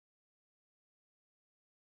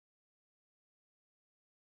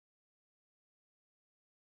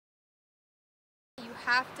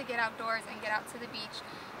have to get outdoors and get out to the beach,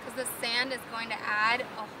 because the sand is going to add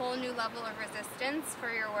a whole new level of resistance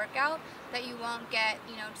for your workout that you won't get,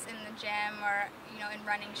 just in the gym or, in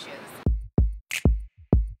running shoes.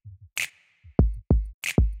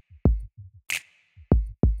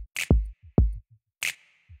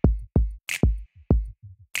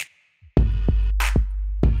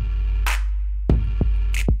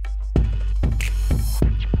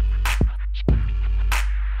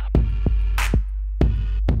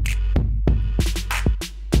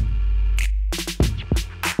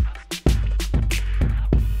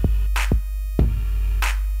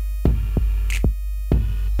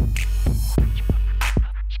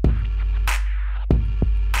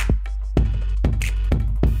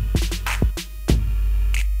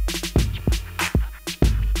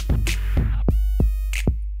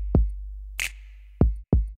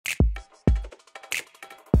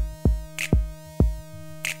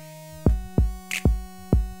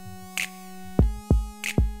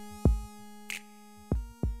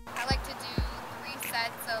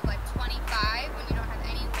 Of like 25 when you don't have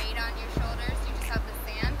any weight on your shoulders, you just have the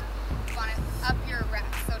sand. You want to up your reps,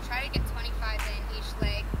 so try to get 25 in each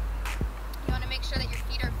leg. You want to make sure that your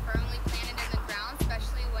feet are firmly planted in the ground,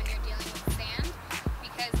 especially when you're dealing with sand,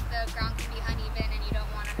 because the ground can be uneven and you don't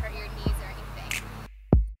want to hurt your knees or anything.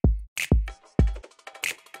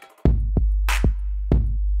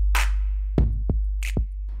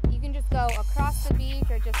 You can just go across the beach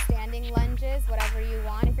or just standing lunges, whatever you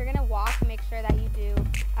want. If you're going to walk, make sure that you do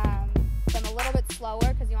them a little bit slower,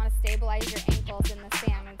 because you want to stabilize your ankles in the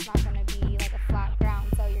sand. It's not going to be like a flat ground,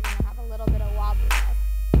 so you're going to have a little bit of wobbliness.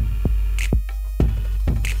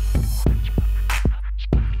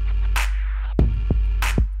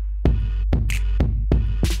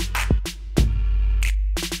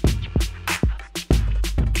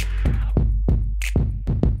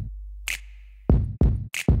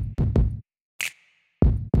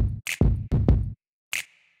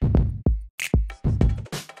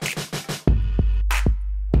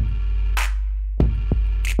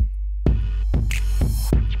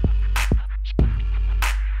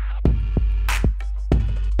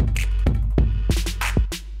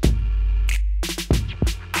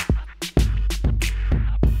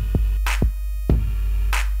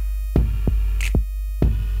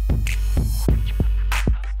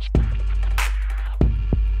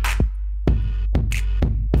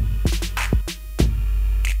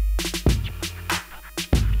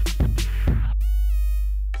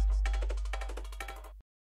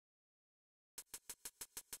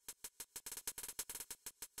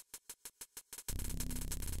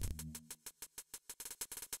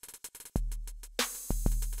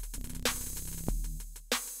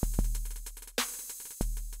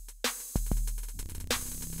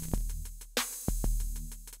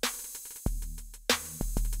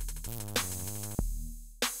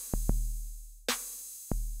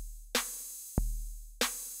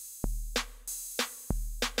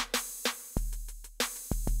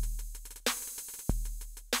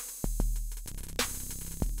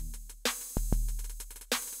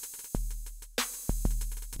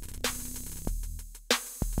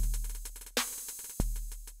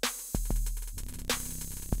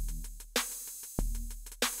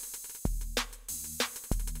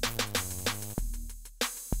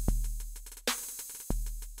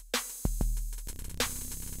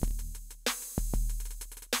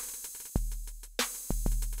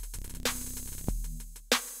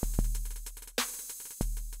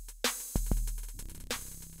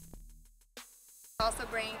 Also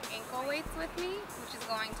bring ankle weights with me, which is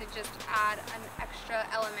going to just add an extra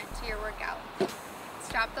element to your workout.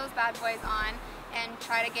 Strap those bad boys on and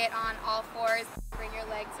try to get on all fours. Bring your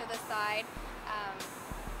legs to the side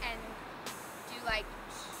and do like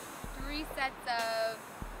 3 sets of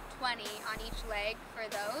 20 on each leg for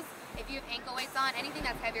those. If you have ankle weights on, anything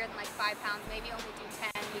that's heavier than like 5 pounds, maybe only do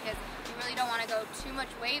 10, because you really don't want to go too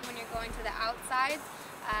much weight when you're going to the outsides.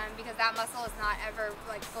 Because that muscle is not ever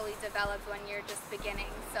like fully developed when you're just beginning.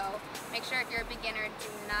 So make sure if you're a beginner, do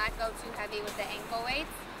not go too heavy with the ankle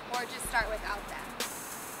weights, or just start without them.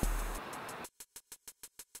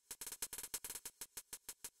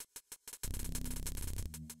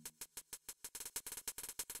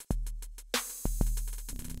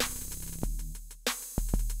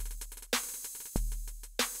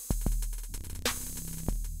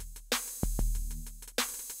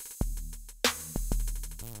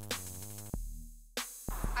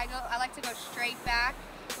 I like to go straight back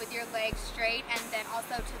with your legs straight, and then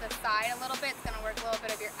also to the side a little bit. It's going to work a little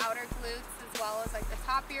bit of your outer glutes as well as like the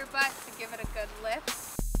top of your butt to give it a good lift.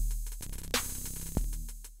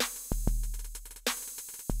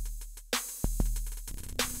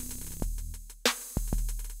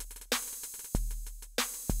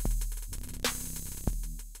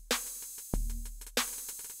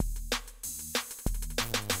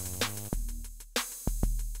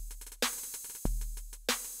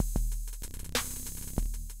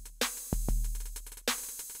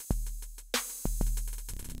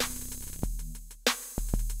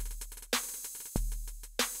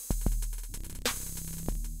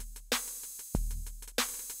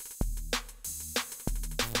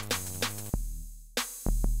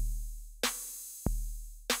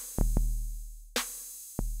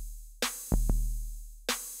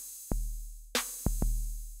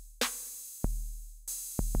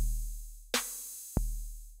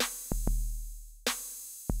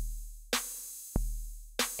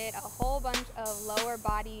 A whole bunch of lower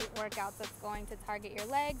body workouts that's going to target your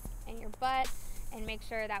legs and your butt and make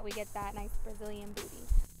sure that we get that nice Brazilian booty.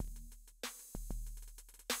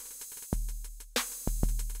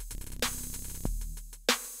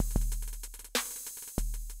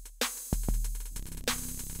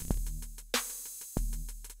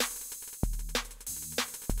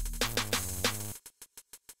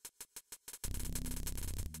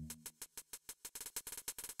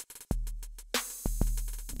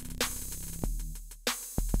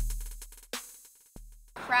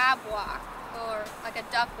 Crab walk, or like a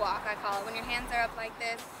duck walk I call it, when your hands are up like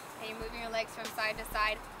this and you're moving your legs from side to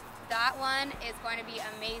side. That one is going to be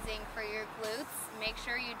amazing for your glutes. Make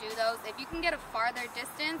sure you do those. If you can get a farther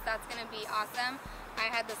distance, that's going to be awesome. I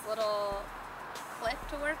had this little cliff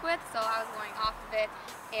to work with, so I was going off of it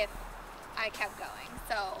if I kept going.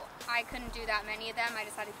 So I couldn't do that many of them. I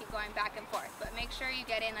just had to keep going back and forth. But make sure you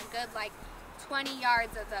get in a good like 20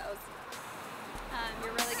 yards of those.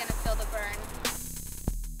 You're really going to feel the burn.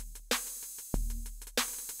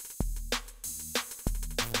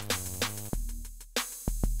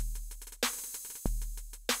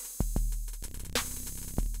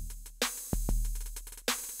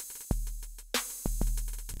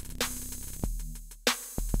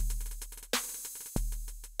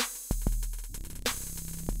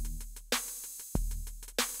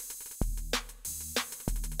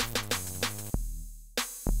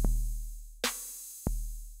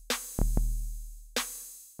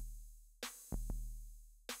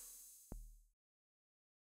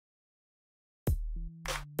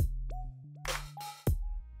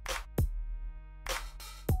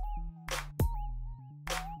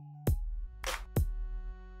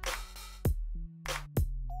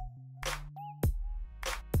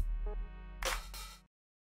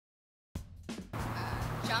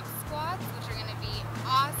 Jump squats, which are going to be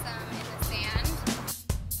awesome in the sand.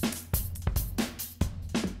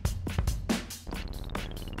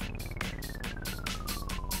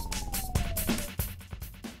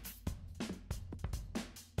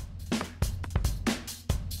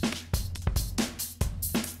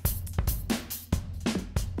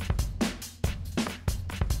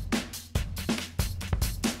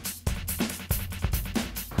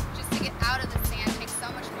 Just to get out of the sand takes so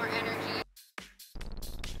much more energy.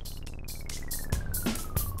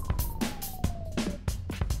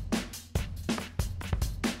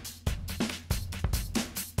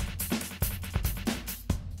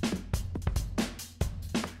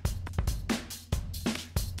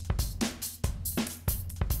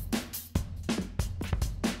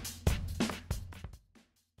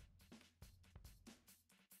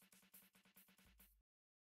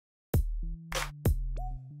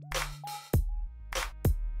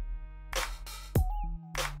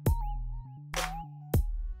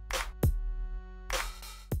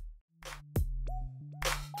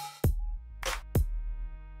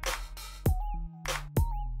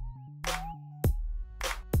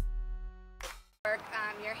 Work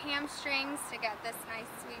your hamstrings to get this nice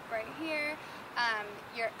sweep right here.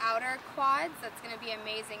 Your outer quads, that's going to be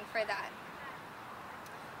amazing for that.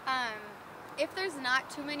 If there's not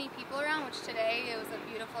too many people around, which today it was a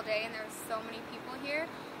beautiful day and there were so many people here,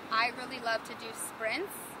 I really love to do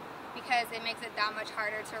sprints because it makes it that much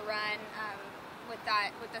harder to run. With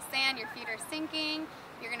the sand, your feet are sinking,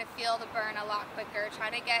 you're going to feel the burn a lot quicker. Try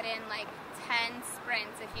to get in like 10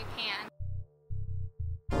 sprints if you can.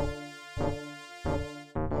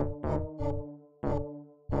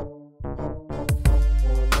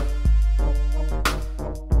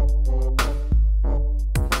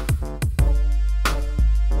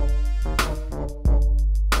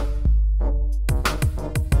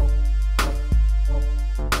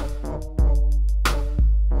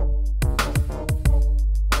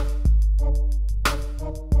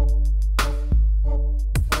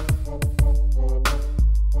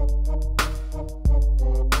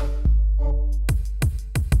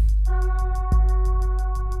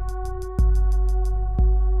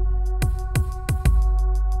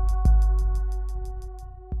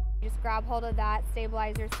 Grab hold of that,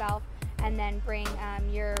 stabilize yourself, and then bring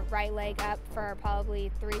your right leg up for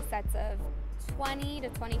probably 3 sets of 20 to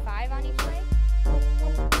 25 on each leg.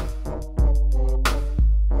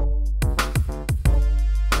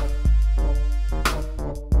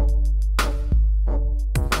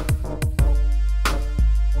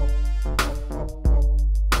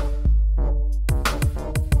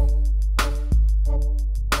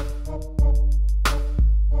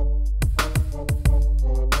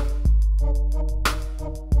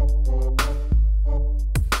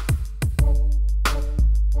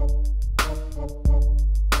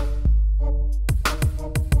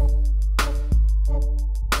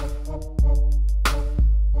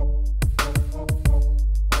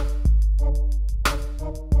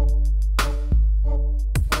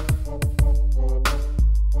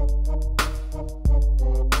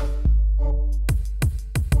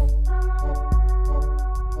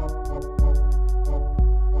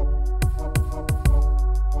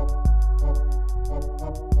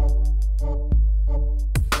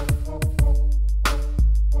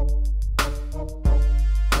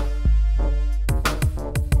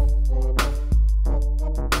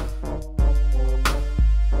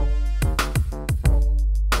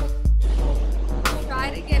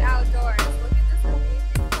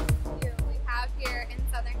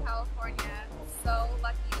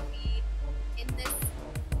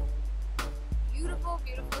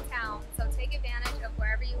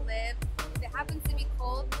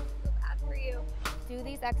 do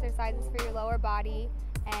these exercises for your lower body,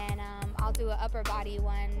 and I'll do an upper body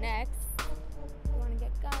one next. You want to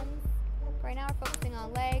get guns. Right now we're focusing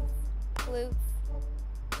on legs, glutes,